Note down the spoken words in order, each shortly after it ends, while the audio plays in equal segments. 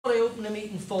open the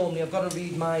meeting formally, I've got to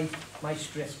read my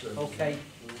script, okay?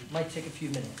 Might take a few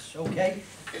minutes, okay?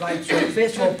 Right, so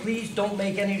first of all, please don't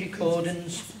make any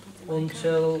recordings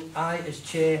until I, as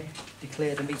chair,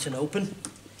 declare the meeting open.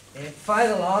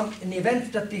 Fire alarm. In the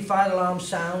event that the fire alarm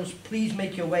sounds, please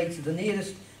make your way to the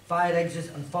nearest fire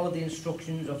exit and follow the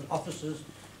instructions of officers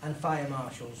and fire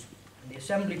marshals. And the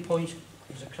assembly point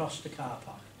is across the car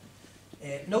park.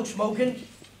 No smoking.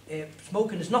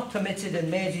 Smoking is not permitted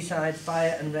in Merseyside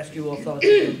Fire and Rescue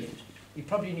Authority buildings. You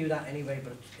probably knew that anyway,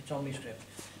 but it's on my script.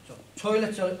 So,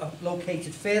 toilets are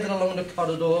located further along the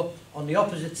corridor on the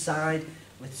opposite side,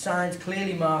 with signs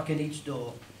clearly marking each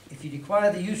door. If you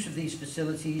require the use of these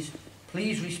facilities,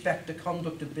 please respect the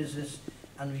conduct of business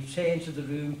and return to the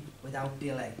room without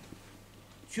delay.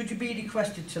 Should you be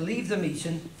requested to leave the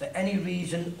meeting for any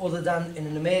reason other than in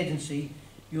an emergency,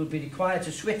 you will be required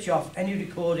to switch off any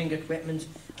recording equipment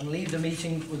and leave the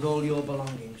meeting with all your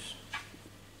belongings.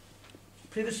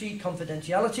 Privacy,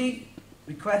 confidentiality.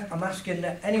 I'm asking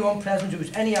that anyone present who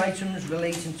has any items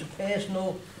relating to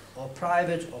personal or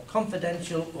private or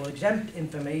confidential or exempt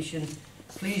information,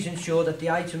 please ensure that the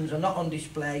items are not on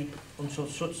display until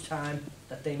such time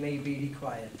that they may be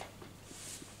required.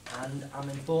 And I'm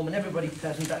informing everybody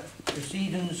present that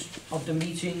proceedings of the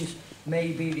meetings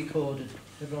may be recorded.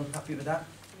 Is everyone happy with that?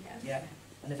 Yeah.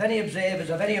 And if any observers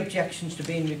have any objections to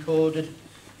being recorded,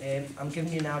 I'm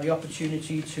giving you now the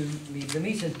opportunity to leave the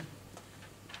meeting.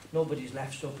 Nobody's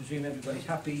left, so I presume everybody's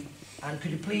happy. And could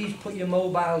you please put your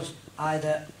mobiles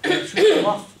either switch them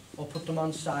off or put them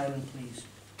on silent, please.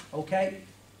 Okay?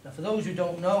 Now, for those who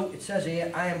don't know, it says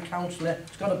here, I am Councillor,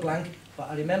 it's got a blank, but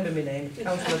I remember my name,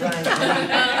 Councillor Ryan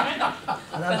Rennie,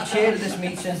 and I'm chair of this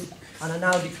meeting, and I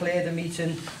now declare the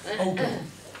meeting open.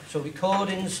 So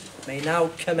recordings may now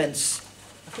commence.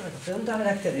 I feel like a film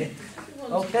director here.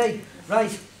 Okay,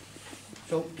 right.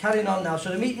 So carrying on now. So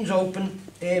the meeting's open.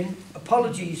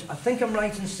 Apologies. I think I'm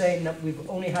right in saying that we've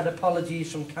only had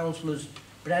apologies from Councillors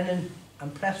Brennan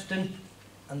and Preston,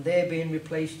 and they're being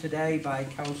replaced today by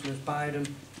Councillors Byrom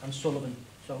and Sullivan.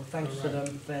 So thanks to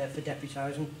them for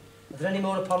deputising. Are there any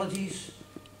more apologies?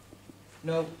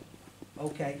 No?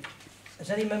 Okay. Has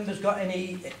any members got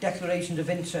any declarations of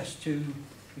interest to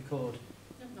record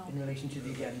in relation to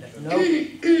the agenda? No?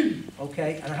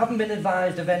 Okay. And I haven't been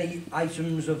advised of any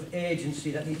items of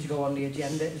urgency that need to go on the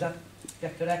agenda. Is that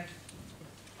correct?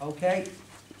 Okay.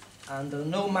 And there are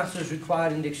no matters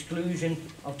requiring the exclusion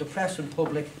of the press and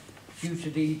public due to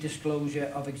the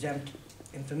disclosure of exempt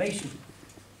information.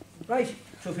 Right.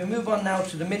 So if we move on now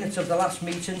to the minutes of the last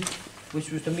meeting, which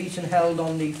was the meeting held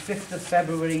on the 5th of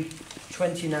February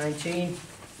 2019.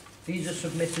 These are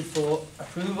submitted for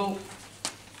approval.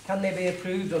 Can they be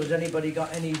approved, or has anybody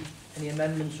got any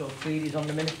amendments or queries on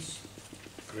the minutes?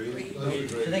 Agreed.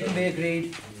 So they can be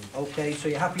agreed. Okay, so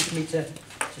you're happy for me to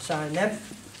sign them?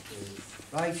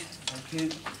 Right, thank you.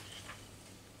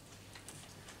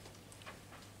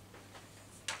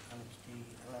 And it's the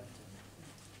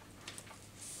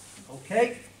 11th. Okay.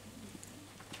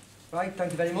 Right,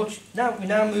 thank you very much. Now, we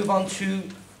move on to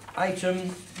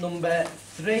item number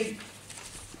 3.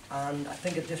 And I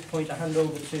think at this point I hand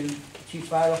over to the Chief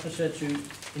Fire Officer to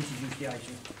introduce the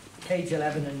item. Page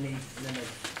 11 in the note.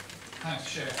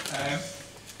 Thanks, Chair.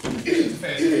 The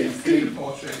first three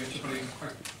reports really, which I believe are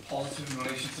quite positive in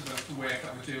relation to the work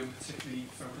that we're doing, particularly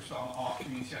focused on our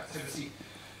community activity.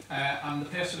 And the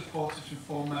personal report has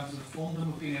informed members of the funding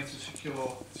we've been able to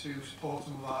secure to support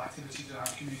some of our activities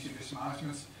around community risk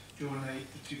management during the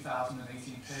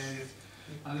 2018 period.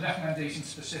 And the recommendations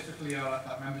specifically are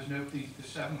that members note the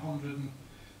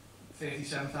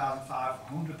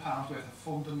 £737,500 worth of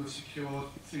funding was secured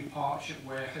through partnership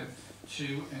working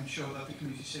to ensure that the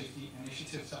community safety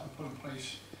initiatives that were put in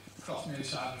place across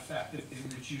Merseyside are effective in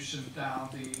reducing down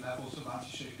the levels of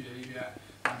anti-safe behaviour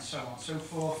and so on and so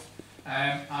forth.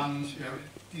 And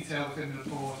detail within the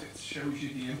report, it shows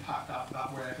you the impact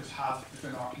that work has had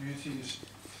within our communities.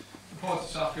 The report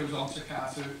itself goes on to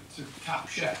capture the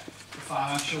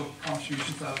financial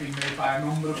contributions that have been made by a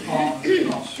number of partners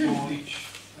across all each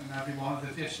and every one of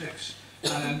the districts,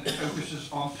 and then it focuses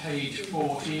on page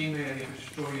 14 really, which is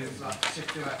drawing into that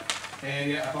particular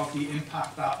area about the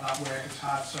impact that work has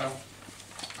had. So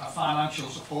our financial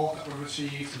support that we've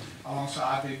received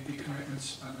alongside the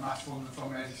commitments and the match funding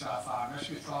from Merseyside Fire and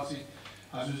Rescue Authority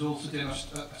has resulted in us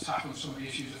tackling some of the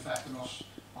issues affecting us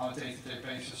on a day-to-day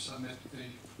basis, and the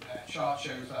chart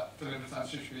shows that delivered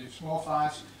anti-social small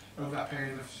fires over that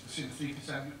period have seen a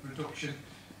 3% reduction,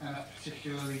 and that's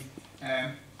particularly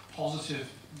positive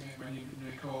when you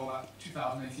recall that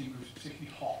 2018 was a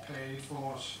particularly hot period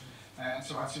for us, and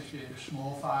so anti-social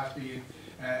small fires being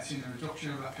seen a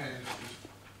reduction over that period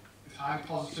has highly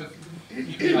positive.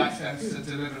 Equally like sense to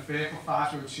deliver vehicle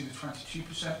fires, where we've seen a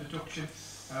 22% reduction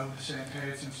over the same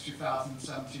period since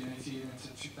 2017-18 into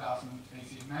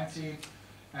 2018-19.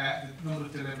 The number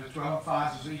of delivered dwelling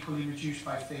fires was equally reduced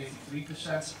by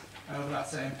 33% over that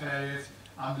same period,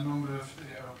 and the number of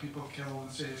people killed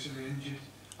and seriously injured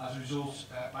as a result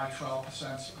by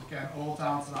 12%. Again, all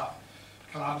down to that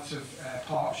collaborative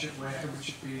partnership work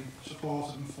which has been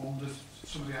supported and funded.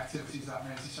 Some of the activities that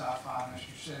Merseyside Fire and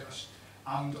Rescue Service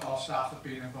and our staff have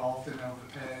been involved in over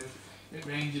the period. It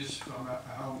ranges from a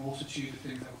whole multitude of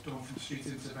things that we've done, from street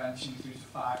intervention through to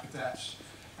fire cadets,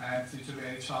 through to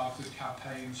really targeted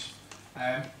campaigns.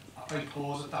 I'll play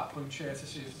pause at that point, Chair, to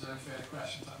see if there's any further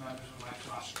questions that members would like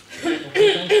to ask. Okay,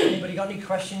 thanks. Anybody got any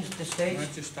questions at this stage? Can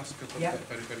I just ask a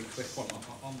very quick one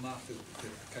on that, the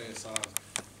KSR?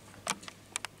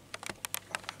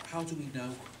 How do we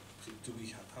know?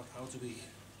 How do we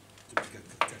get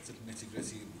to the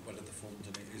nitty-gritty whether the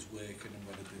funding is working and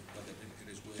whether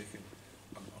it is working,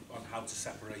 on how to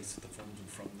separate the funding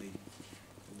from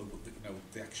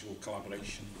the actual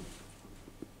collaboration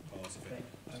part of it?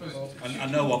 And I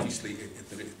know obviously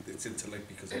it's interlinked,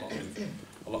 because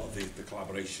a lot of the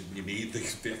collaboration, you need the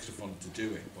extra fund to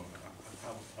do it, but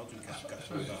how do we get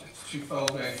through that? It's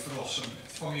twofold really for us, and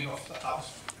it's funny enough that was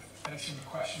some of the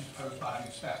questions posed by the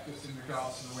inspectors in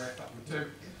regards to the work that we do.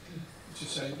 To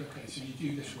say, okay, so you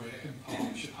do this work in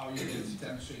partnership, how are you able to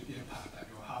demonstrate the impact that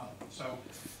you're having? So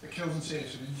the kills and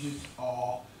seriously injured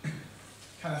are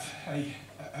kind of a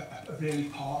really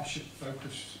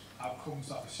partnership-focused outcomes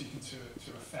that we're seeking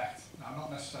to affect. Now, not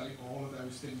necessarily all of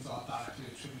those things are directly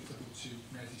attributable to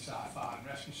Merseyside Fire and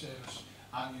Rescue Service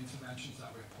and the interventions that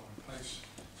we've put in place.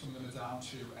 Some of them are down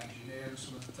to engineering,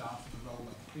 some of them are down to the role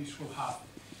that the police will have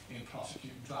in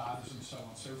prosecuting drivers and so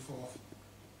on and so forth.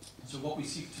 And so what we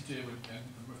seek to do, and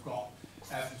we've got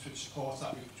evidence which supports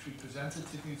that, which we presented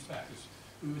to the inspectors,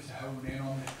 we were to hone in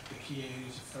on the key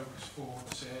areas of focus for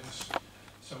the service.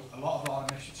 So a lot of our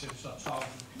initiatives are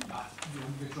targeted at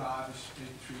younger drivers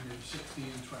between maybe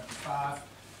 16 and 25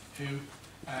 who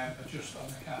are just on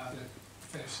the kind of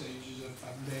first stages of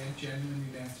genuinely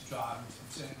learning to drive, and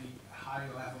certainly a higher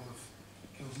level of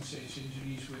kills and serious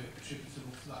injuries were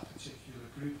attributable to that particular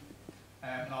group.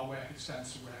 And I'll work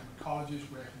extensively working with colleges,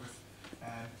 working with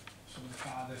some of the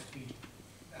kind of in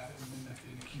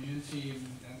the community and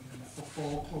the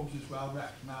football clubs as well,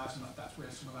 recognising that that's where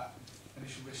some of that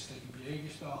initial risk-taking behaviour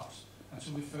starts. And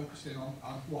so we focused in on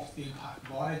what's the impact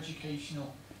of our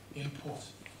educational input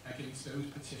against those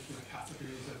particular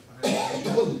categories of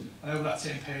individuals. And over that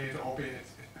same period, albeit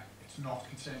it's not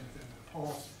contained within the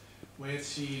report, we're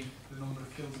seeing the number of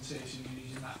kills and serious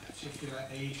injuries in that particular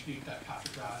age group, that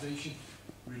categorisation,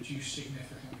 reduce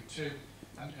significantly too.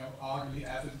 And arguably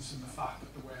evidence in the fact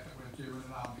that the work that we're doing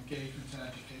around engagement and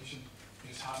education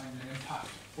is having an impact.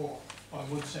 But what I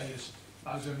would say is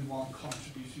that is only one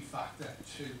contributory factor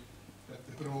to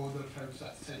the broader approach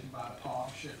that's taken by the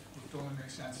partnership. We've done an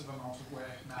extensive amount of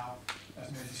work now as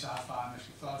Merseyside Fire and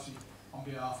Rescue Authority on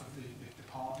behalf of the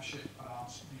partnership around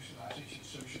utilisation of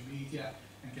social media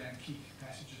and getting key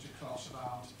messages across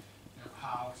around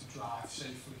how to drive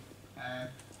safely.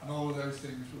 And all of those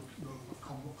things will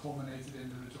culminated in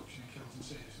the reduction in kills and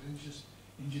serious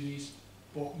injuries,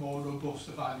 but more robust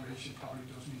evaluation probably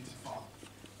does need to follow.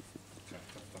 Okay,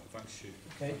 thanks, Stu.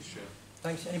 Okay. Thanks, Stu.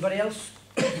 Thanks. Anybody else?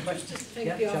 Questions? Just think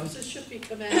Yeah, the Sharon. officers should be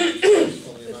commended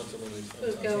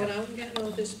for going out and getting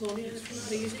all this money, and it's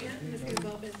not easy getting if you've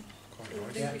got it. So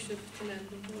I think we should commend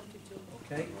them for what they do.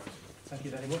 Okay, thank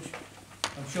you very much.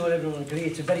 I'm sure everyone will agree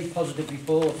it's a very positive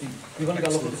report. You've only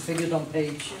got to look at the figures on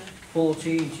page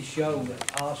 14 to show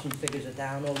that arson figures are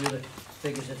down, all the other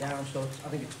figures are down, so I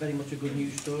think it's very much a good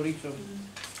news story. So,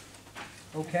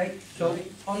 okay, so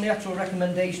on the actual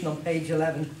recommendation on page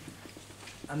 11,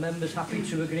 are members happy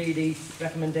to agree the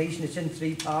recommendation? It's in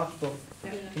 3 parts, but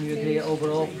can you agree it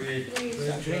overall? Agreed.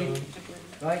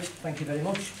 Right, thank you very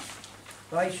much.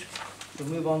 Right, we'll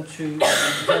move on to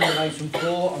agenda item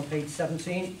 4 on page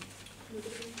 17.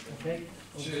 Okay.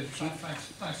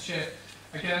 Thanks, Chair.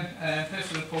 Again,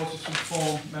 personal report is to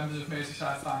inform members of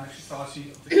Merseyside Fire and Rescue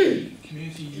Authority of the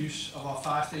community use of our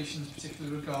fire stations,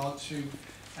 particularly with regard to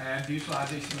the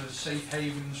utilisation of safe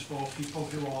havens for people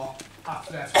who are at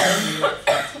threat,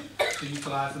 to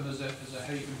utilise them as a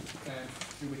haven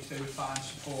through which they would find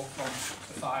support from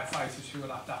the firefighters who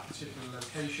are at that particular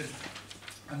location.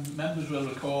 And members will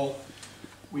recall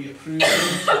we approved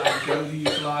the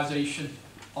utilisation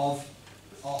of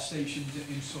our stations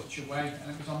in such a way,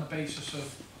 and it was on the basis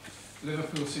of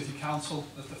Liverpool City Council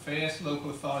as the first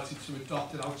local authority to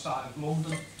adopt it outside of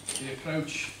London, the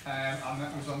approach, and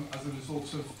that was as a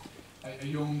result of a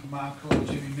young man called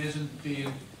Jimmy Mizzen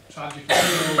being tragically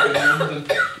killed in London.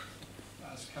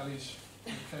 That's Kelly's.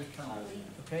 Okay, Kelly.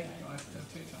 Okay.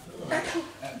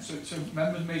 So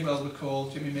members may well recall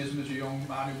Jimmy Mizzen as a young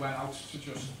man who went out to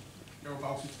just go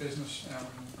about his business, and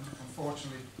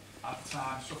unfortunately at the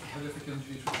time suffered horrific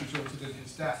injuries which resulted in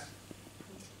his death.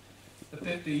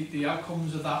 The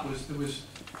outcomes of that was there was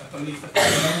a belief that there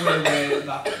was nowhere where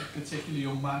that particular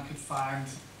young man could find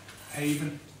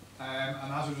haven,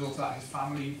 and as a result of that his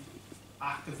family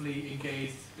actively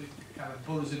engaged the kind of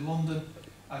boroughs in London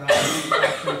around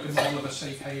the model of a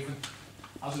safe haven.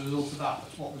 As a result of that,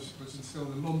 that's what was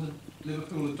instilled in London.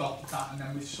 Liverpool adopted that, and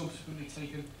then we've subsequently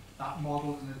taken that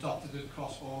model and adopted it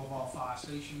across all of our fire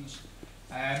stations.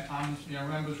 And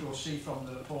members will see from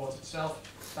the report itself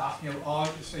that our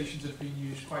stations have been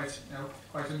used quite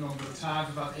a number of times.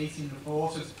 About 18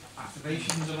 reported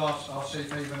activations of our safe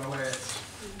haven alerts.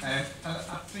 And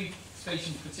at 3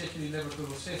 stations, particularly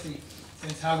Liverpool City,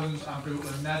 St Helens and Bootle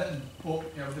and Netherton,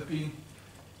 but they've been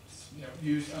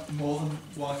used on more than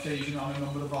one occasion on a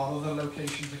number of our other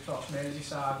locations across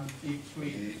Merseyside, and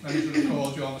equally members will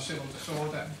recall during the civil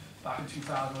disorder back in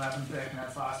 2011,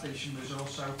 Birkenhead Fire Station was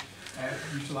also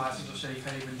utilised as a safe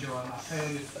haven during that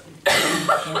period.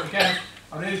 So again,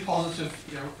 a really positive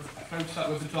approach that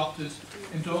we've adopted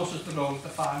endorses the role that the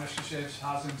Fire and Rescue Service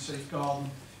has in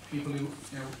safeguarding people who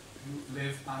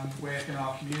live and work in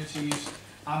our communities,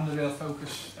 and the real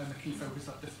focus and the key focus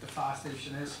that the fire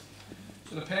station is.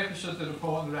 So the purpose of the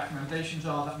report and the recommendations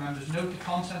are that members note the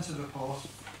contents of the report,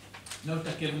 note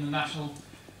that given the national,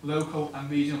 local and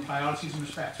regional priorities in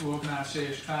respect to organised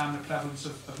serious crime and the prevalence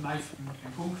of knife and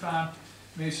gun crime,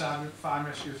 Merseyside Fire and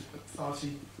Rescue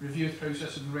Authority review the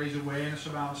process and raise awareness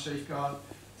around safeguarding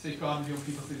young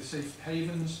people through the safe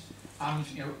havens, and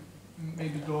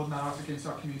maybe broaden that out against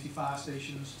our community fire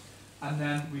stations. And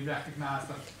then we recognise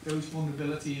that those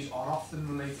vulnerabilities are often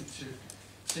related to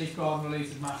safeguarding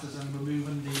related matters, and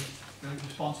removing the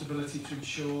responsibility to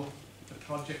ensure the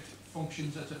project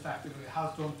functions as effectively as it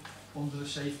has done under the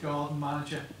safeguarding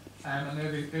manager. And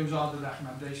those are the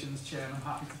recommendations, Chair, and I'm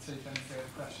happy to take any further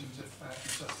questions if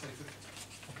necessitated.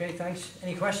 Okay, thanks.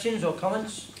 Any questions or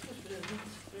comments?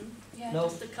 Yeah, No.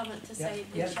 just a comment to say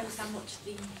it shows how much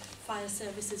the fire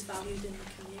service is valued in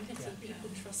the community. People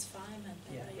trust firemen.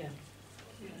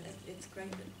 It's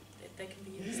great that they can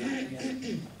be used.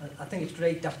 I think it's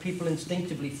great that people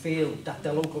instinctively feel that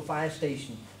their local fire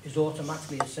station is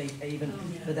automatically a safe haven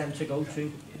for them to go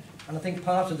to. And I think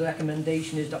part of the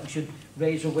recommendation is that we should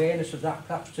raise awareness of that,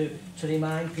 perhaps to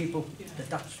remind people that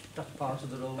that's part of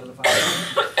the role of the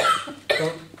fire.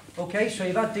 So, okay, so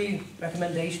you've had the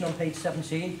recommendation on page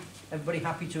 17. Everybody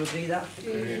happy to agree that?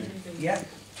 Yeah,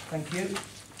 thank you.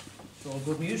 It's all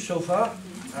good news so far,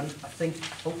 and I think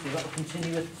hopefully that will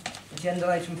continue with agenda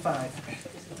item 5.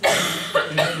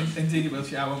 Indeed it will,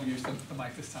 I won't use the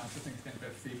mic this time, so I think it's getting a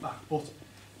bit of feedback. But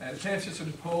the purpose of the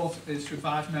report is to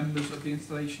advise members of the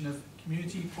installation of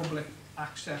community public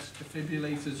access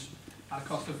defibrillators at a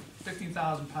cost of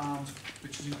 £15,000,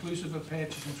 which is inclusive of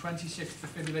purchasing 26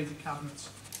 defibrillator cabinets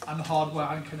and the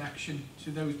hardwiring connection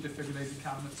to those defibrillator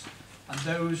cabinets, and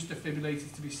those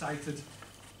defibrillators to be sited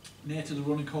near to the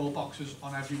running call boxes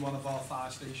on every one of our fire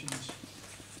stations.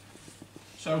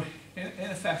 So,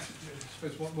 in effect, I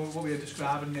suppose what we are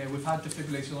describing there, we've had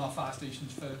defibrillators on our fire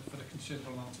stations for a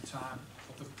considerable amount of time,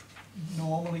 but they've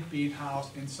normally been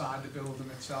housed inside the building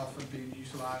itself and being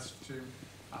utilised to,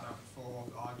 for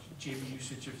our gym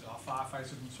usage of our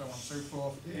firefighters and so on and so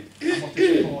forth. And what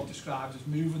this report describes is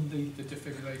moving the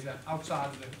defibrillator outside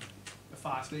of the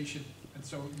fire station, and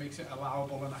so it makes it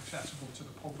allowable and accessible to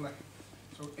the public.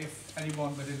 So if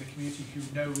anyone within the community who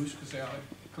knows, because they are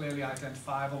clearly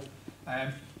identifiable,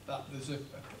 that there's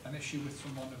an issue with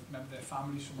someone, a member of their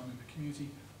family, someone in the community,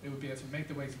 they would be able to make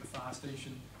their way to the fire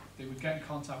station. They would get in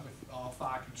contact with our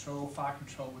fire control. Fire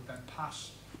control would then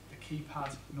pass the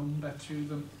keypad number to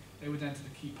them. They would enter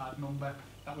the keypad number.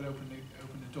 That would open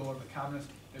the door of the cabinet.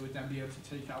 They would then be able to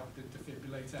take out the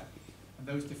defibrillator. And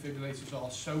those defibrillators are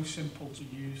so simple to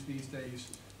use these days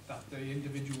that the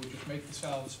individual would just make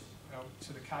themselves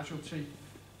to the casualty,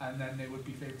 and then they would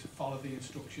be able to follow the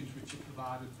instructions which are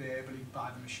provided verbally by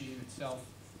the machine itself,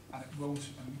 and it won't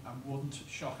and wouldn't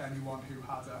shock anyone who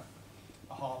had a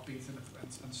heartbeat and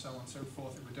so on and so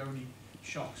forth. It would only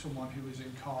shock someone who is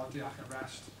in cardiac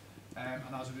arrest, and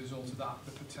as a result of that,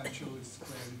 the potential is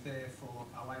clearly there for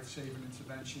a life-saving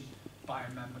intervention by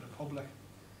a member of the public.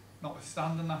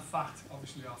 Notwithstanding that fact,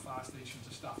 obviously our fire stations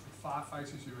are staffed with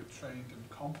firefighters who are trained and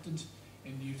competent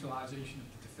in the utilisation of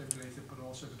the defibrillator, but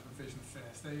also the provision of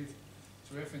first aid.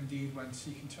 So if indeed when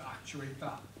seeking to actuate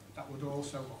that that would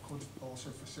also, or could also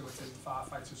facilitate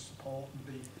firefighters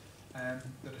supporting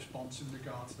the response in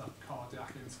regard to that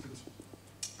cardiac incident.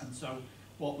 And so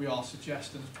what we are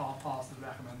suggesting as part of the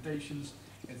recommendations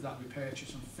is that we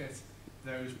purchase and fit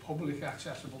those public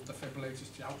accessible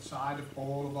defibrillators to outside of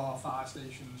all of our fire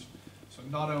stations. So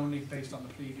not only based on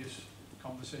the previous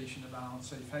conversation around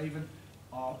safe haven,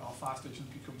 our fire stations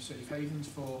become safe havens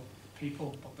for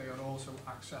people, but they are also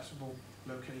accessible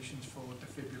locations for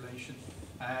defibrillation.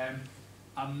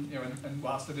 And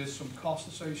whilst there is some cost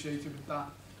associated with that,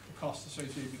 the cost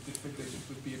associated with defibrillators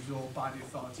would be absorbed by the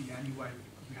authority anyway,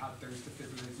 because we had those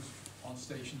defibrillators on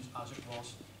stations as it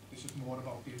was. This is more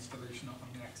about the installation on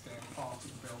the external part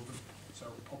of the building, so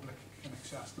the public can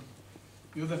access them.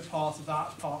 The other part of that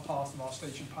is part of our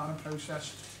station planning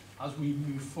process. As we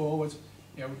move forward,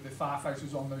 the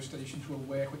firefighters on those stations will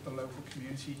work with the local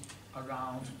community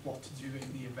around what to do in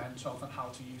the event of and how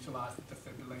to utilise the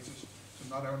defibrillators. So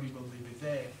not only will they be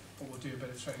there, but we'll do a bit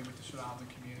of training with the surrounding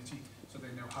community so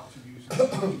they know how to use them,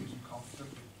 use them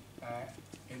confidently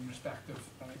in respect of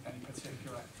any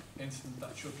particular incident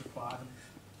that should require them.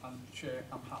 And Chair,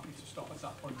 I'm happy to stop at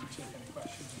that point and take any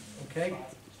questions. Okay,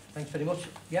 thanks very much.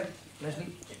 Yep, Lesley.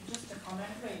 Just a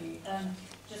comment really.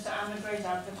 I'm a great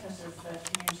advocate of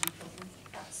community public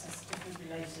access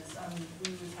defibrillators, and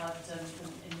we've had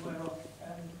in Wirral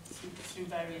through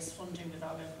various funding with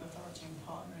our local authority and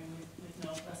partnering with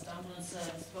North West Ambulance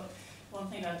Service. But one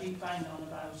thing I do bang on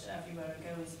about everywhere I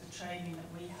go is the training that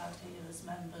we had here as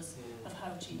members of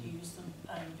how to use them,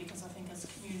 because I think as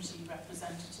community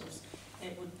representatives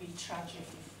it would be tragic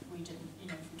if we didn't, if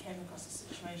we came across a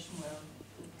situation where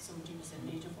somebody was in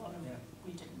need of one and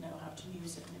we didn't know how to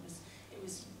use it, and it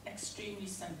was extremely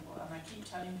simple. And I keep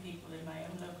telling people in my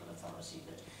own local authority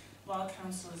that while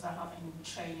councillors are having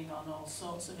training on all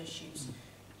sorts of issues,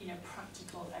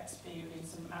 practical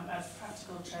experience and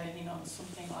practical training on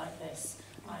something like this,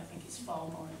 I think is far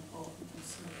more important than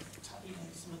some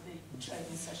of the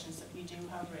training sessions that we do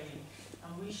have really.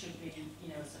 And we should be,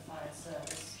 as a fire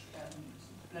service,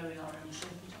 blowing our own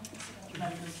trumpet on this about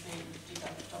members being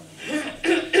developed on the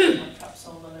inside. And perhaps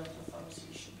all the local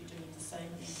authorities should be doing the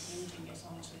same and including it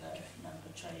onto their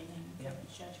member training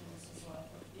schedules as well.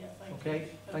 But thank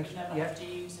you. Thanks. I never have to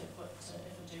use it, but if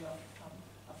I do, I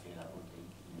feel I would be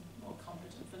more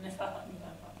competent than if I hadn't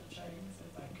had the training. So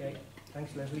thank you.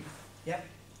 Thanks, Lesley. Yep.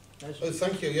 Oh,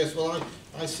 thank you. Yes, well,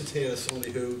 I sit here as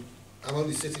somebody who, I'm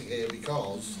only sitting here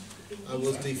because I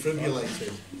was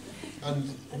defibrillated.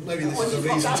 And maybe this is a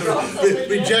reason to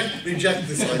reject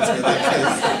this idea.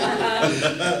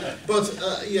 But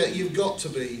you've got to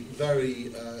be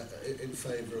very in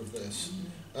favour of this.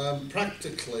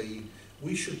 Practically,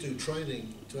 we should do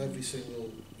training to every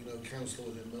single councillor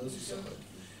within Merseyside,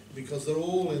 because they're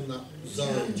all in that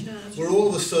zone. We're all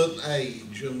of a certain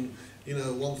age, and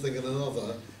one thing and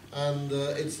another. And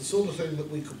it's the sort of thing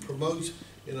that we could promote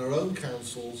in our own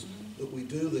councils, that we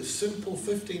do this simple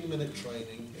 15-minute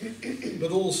training,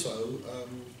 but also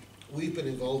we've been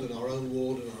involved in our own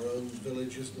ward and our own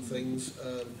villages and things,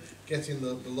 getting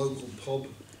the local pub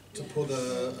to put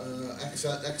a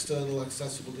external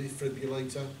accessible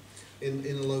defibrillator in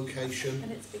a location.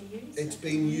 And it's been used. It's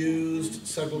been used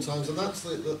several times, and that's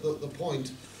the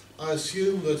point. I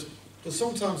assume that, because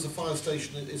sometimes the fire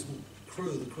station isn't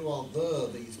the crew aren't there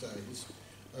these days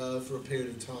for a period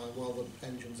of time while the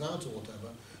engine's out or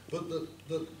whatever, but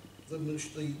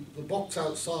the box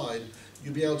outside,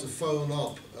 you'll be able to phone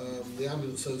up the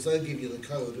ambulance service, they'll give you the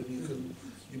code and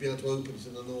you'll be able to open it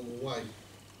in a normal way.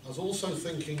 I was also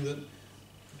thinking that,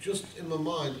 just in my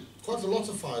mind, quite a lot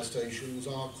of fire stations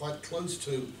are quite close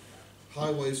to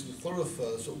highways and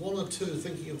thoroughfares, but one or two,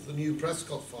 thinking of the new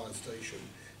Prescott fire station,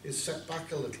 is set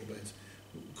back a little bit.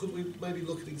 Could we maybe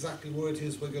look at exactly where it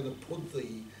is we're going to put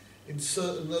in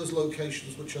those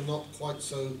locations which are not quite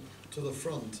so to the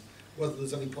front, whether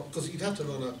there's any, because you'd have to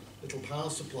run a little power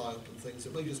supply up and things,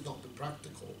 it may just not be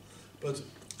practical, but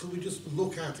could we just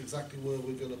look at exactly where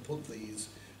we're going to put these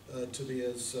to be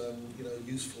as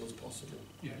useful as possible?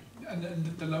 Yeah, and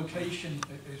the location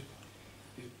is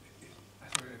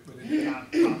within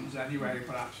plans anyway,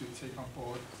 but actually take on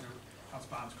board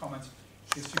Councillor comments,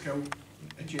 is to go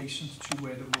adjacent to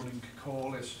where the running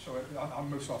call is. So on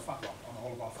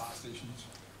all of our fire stations,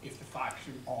 if the fire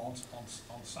crew aren't on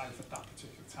site at that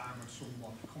particular time when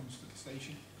someone comes to the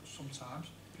station, because sometimes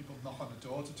people knock on the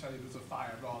door to tell you there's a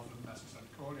fire rather than necessarily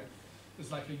call you.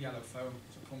 There's like a yellow phone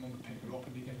to come on and pick it up,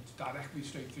 and you get directly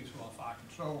straight through to our fire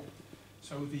control.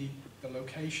 So the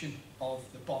location of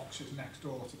the box is next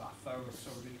door to that phone, so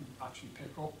they can actually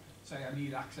pick up, say I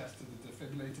need access to the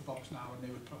defibrillator box now, and they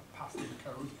would pass in the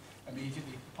code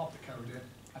immediately, pop the code in,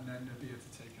 and then they'll be able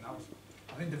to take it out.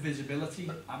 I think the visibility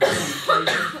and the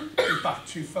communication is back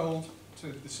twofold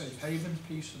to the safe haven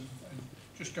piece, and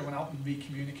just going out and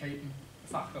re-communicating the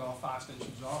fact that our fire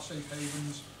stations are safe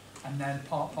havens, and then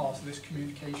part of this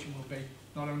communication will be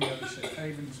not only are they safe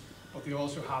havens, but they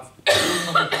also have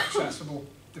public accessible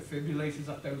defibrillators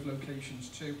at those locations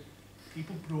too.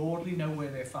 People broadly know where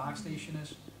their fire station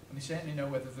is, and they certainly know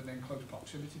whether they're in close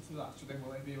proximity to that, so they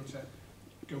will be able to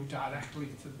go directly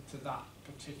to that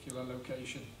particular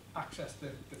location, access the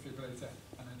defibrillator,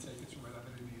 and then take it to wherever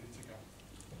they need it to go.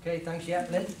 Okay, thanks. Yeah,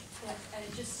 Lynn? Yeah,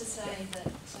 just to say that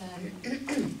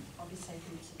obviously I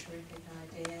think it's a terrific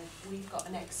idea. We've got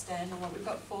an external one. We've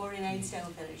got 4 in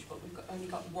Ainsdale Village, but we've only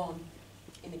got 1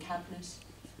 in the cabinet.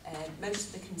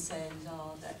 Most of the concerns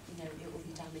are that it will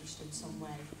be damaged in some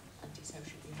way,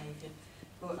 antisocial behaviour.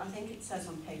 But I think it says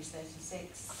on page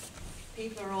 36,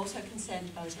 people are also concerned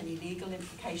about any legal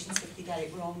implications if they get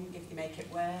it wrong, if they make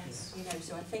it worse.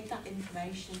 So I think that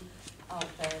information out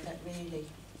there that really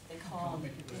they can't.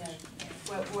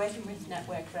 We're working with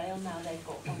Network Rail now. They've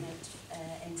got one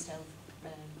at Ainsdale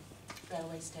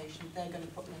railway station. They're going to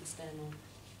put an external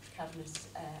cabinets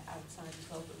outside as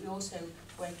well. But we also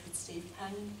worked with Steve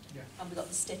Pang, and we got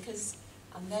the stickers.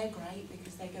 And they're great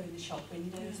because they go in the shop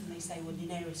windows and they say, well, the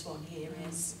nearest one here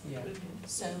is.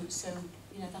 So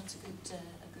that's a good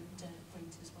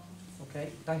point as well. Okay,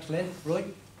 thanks, Lynn. Roy?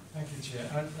 Thank you, Chair.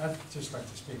 I'd just like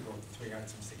to speak about the 3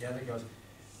 items together, because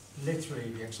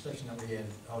literally the expression that we hear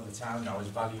all the time now is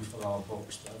value for our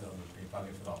bucks. I don't know if it'd be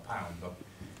value for our pound, but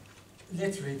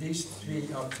literally these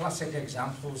 3 are classic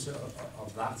examples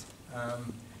of that.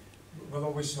 We're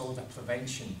always told that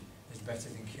prevention is better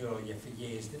than cure, yet for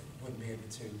years they wouldn't be able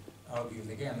to argue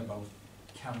again about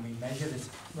can we measure this.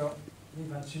 Well,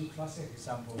 we've had 2 classic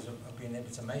examples of being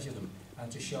able to measure them and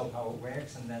to show how it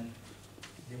works, and then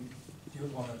the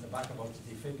other one at the back about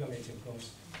the defibrillator, of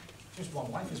course, just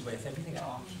one life is worth everything.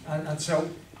 And so,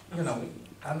 and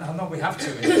I know we have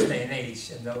to in this day and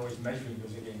age, and they're always measuring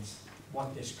us against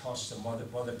what this costs and what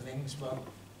it brings. Well,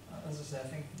 as I say, I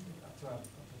think that's what I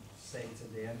say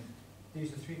to the end.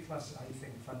 These are 3 classic, I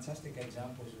think, fantastic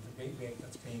examples of the great work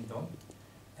that's being done.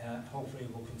 Hopefully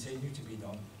it will continue to be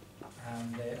done.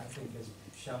 And I think, as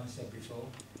Sharon said before,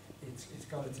 it's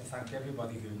got to thank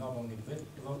everybody who not only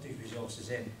brought these resources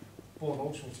in, but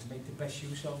also to make the best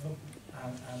use of them,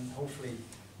 and hopefully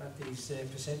let these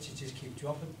percentages keep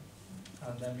dropping,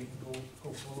 and then we can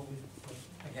go forward. But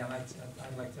again,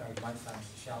 I'd like to add my thanks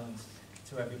to Sharon,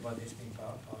 to everybody that's been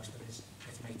part of this.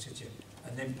 It's made such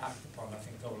an impact upon, I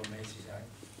think, the whole of Merseyside.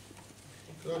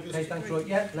 Could I just Okay, thanks, Roy.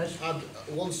 Yeah, Les? add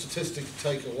one statistic to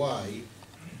take away?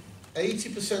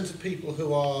 80% of people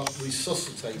who are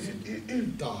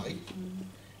resuscitated die.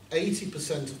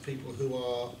 80% of people who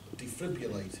are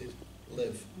defibrillated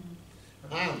live.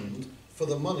 And for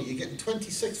the money, you're getting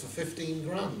 26 for 15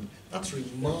 grand. That's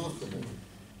remarkable.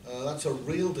 That's a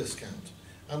real discount.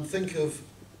 And think of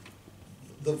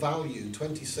the value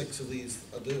 26 of these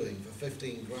are doing for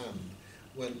 15 grand,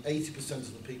 when 80%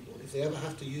 of the people, if they ever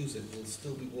have to use it, will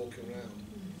still be walking around.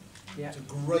 Yeah. It's a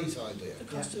great idea. The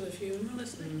cost of a funeral,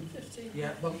 isn't it? 15.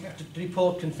 Yeah, well, the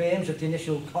report confirms that the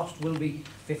initial cost will be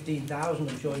 15,000.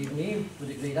 I'm sure even you would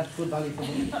agree. That's good value for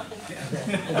money.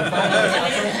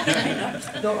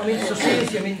 No, I mean, so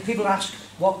seriously, I mean, people ask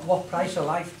what price of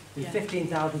life is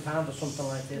 £15,000 or something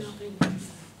like this.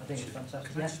 I think it's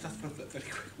fantastic. Can I just ask for a very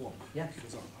quick one? Yeah.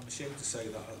 Because I'm ashamed to say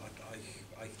that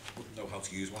I wouldn't know how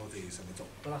to use one of these, and I don't.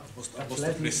 Well, I must that's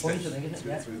have missed point, it I think, isn't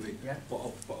it? through the. Yeah. But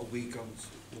are we going?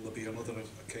 Will there be another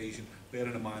occasion?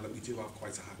 Bearing in mind that we do have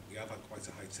quite a high,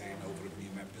 turnover of new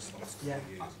members the last couple of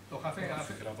years. Look, I think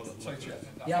we could have a little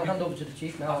look. Yeah, I'll hand over to the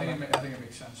chief now. I think it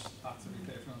makes sense that, to be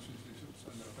perfectly honest with you,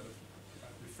 a little bit of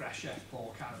refresher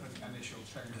or kind of an initial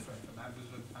training for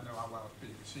members, and I know how well it's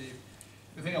being received.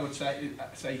 The thing I would say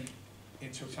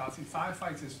in totality,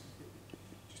 firefighters,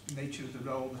 just the nature of the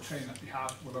role, the training that they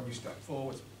have, will only step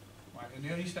forward. Right? And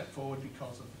they only step forward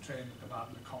because of the training that they've had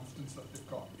and the confidence that they've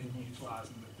got in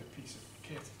utilising the piece of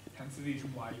kit. Hence the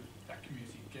reason why that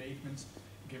community engagement,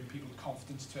 giving people the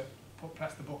confidence to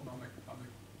press the button on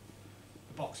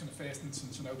the box in the first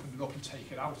instance and open it up and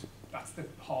take it out. That's the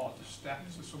hardest step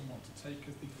for someone to take,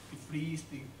 because they freeze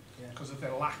because of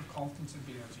their lack of confidence in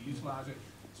being able to utilise it.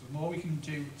 So the more we can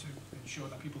do to ensure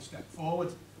that people step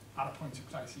forward at a point of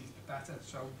crisis, the better.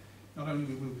 So not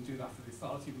only will we do that for the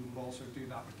authority, we will also do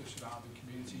that with the surrounding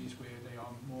communities, where they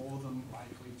are more than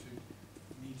likely to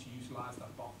need to utilise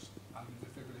that box and the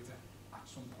defibrillator at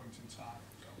some point in time.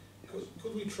 So, yes.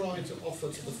 Could we try to offer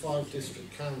to the 5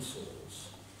 district councils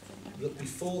that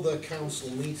before their council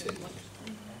meeting,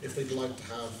 if they'd like to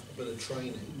have a bit of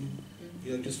training,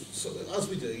 You know, just so, as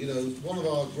we do, you know, one of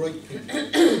our great people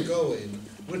will go in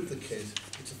with the kit.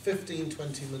 It's a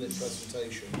 15-20 minute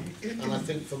presentation, and I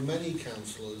think for many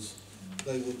councillors,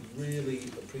 they would really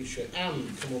appreciate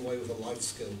and come away with a life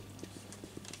skill.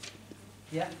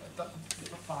 Yeah.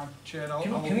 Fine, Chair,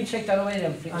 Can we take that away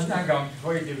then, please? And hang on,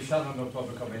 before you do, Sharon will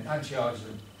probably come in and charge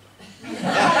them. In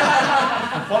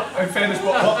fairness,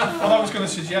 what I was going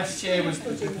to suggest, Chair, was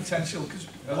the potential, because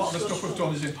a lot of the stuff we've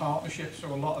done is in partnership,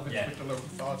 so a lot of it's with the local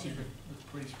authority,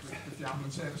 with police, with the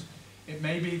ambulance service. It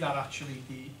may be that actually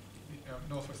the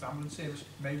North West Ambulance Service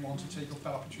may want to take up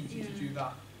that opportunity to do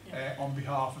that on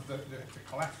behalf of the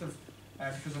collective,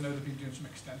 because I know they've been doing some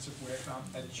extensive work around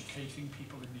educating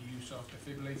people in the use of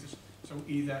defibrillators. So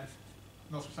either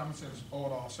North West Ambulance Service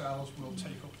or ourselves will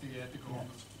take up the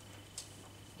gauntlet.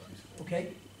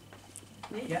 Okay.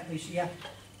 Me? Yeah, Lucy, yeah.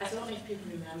 I don't know if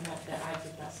people remember that I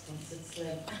did last month,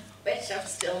 which I'm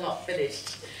still not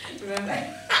finished,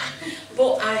 remember?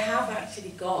 But I have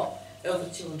actually got over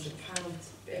 £200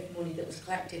 of money that was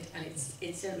collected, and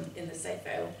it's in the safe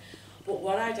file. But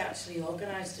what I'd actually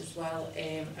organised as well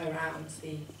around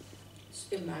in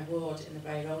my ward, in the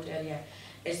Bay Road area,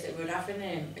 is that we're having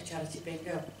a charity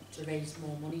bingo to raise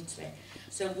more money to it.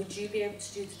 So would you be able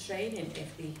to do the training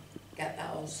if we get that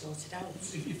all sorted out?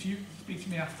 If you speak to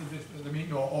me after the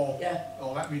meeting or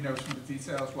let me know some of the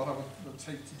details, what I would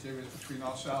take to do is between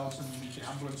ourselves and the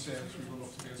ambulance service, we will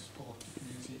look to be able to support the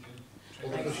community in Or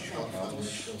training. the British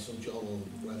Foundation or some John or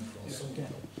Red Cross, something.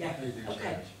 Yeah,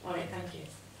 okay, all right, thank you.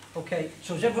 Okay,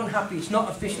 so is everyone happy? It's not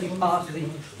officially part of the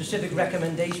specific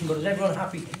recommendation, but is everyone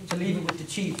happy to leave it with the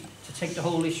chief to take the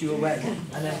whole issue away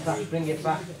and then perhaps bring it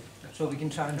back so we can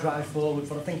try and drive forward?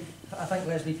 But I thank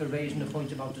Lesley for raising the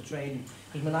point about the training,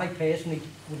 because when I personally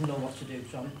wouldn't know what to do,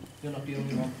 so you're not the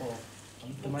only one, Paul.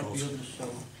 There might be others, so...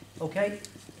 Okay?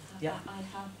 Yeah. I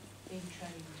have been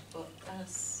trained, but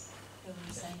as Bill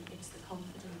was saying, it's the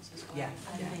confidence as well. Yeah.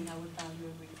 I think I would value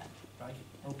a refresh. Right,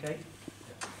 okay.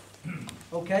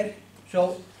 Okay,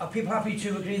 so are people happy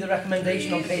to agree the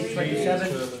recommendation on page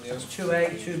 27? That's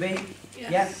 2A, 2B?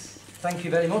 Yeah, thank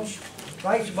you very much.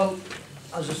 Right, well,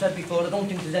 as I said before, I don't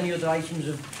think there's any other items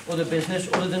of other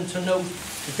business other than to note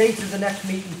the date of the next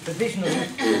meeting provisionally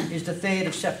is the 3rd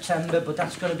of September, but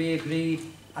that's going to be agreed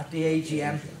at the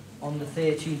AGM on the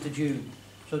 13th of June.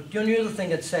 So the only other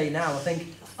thing I'd say now, I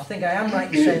think I am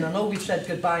right in saying, I know we've said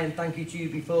goodbye and thank you to you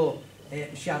before,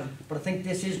 Sharon, but I think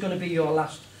this is going to be your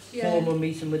last formal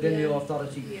meeting within the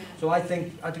authority. So I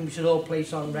think we should all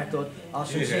place on record our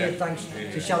sincere thanks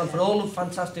to Sharon for all the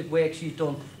fantastic work she's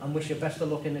done, and wish her best of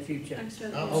luck in the future. Thanks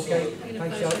very much. Okay,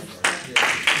 thanks Sharon.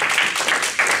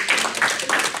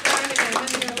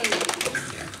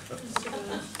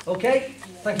 Okay,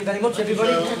 thank you very much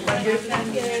everybody. Thank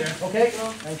you. Okay,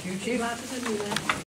 thank you Chief.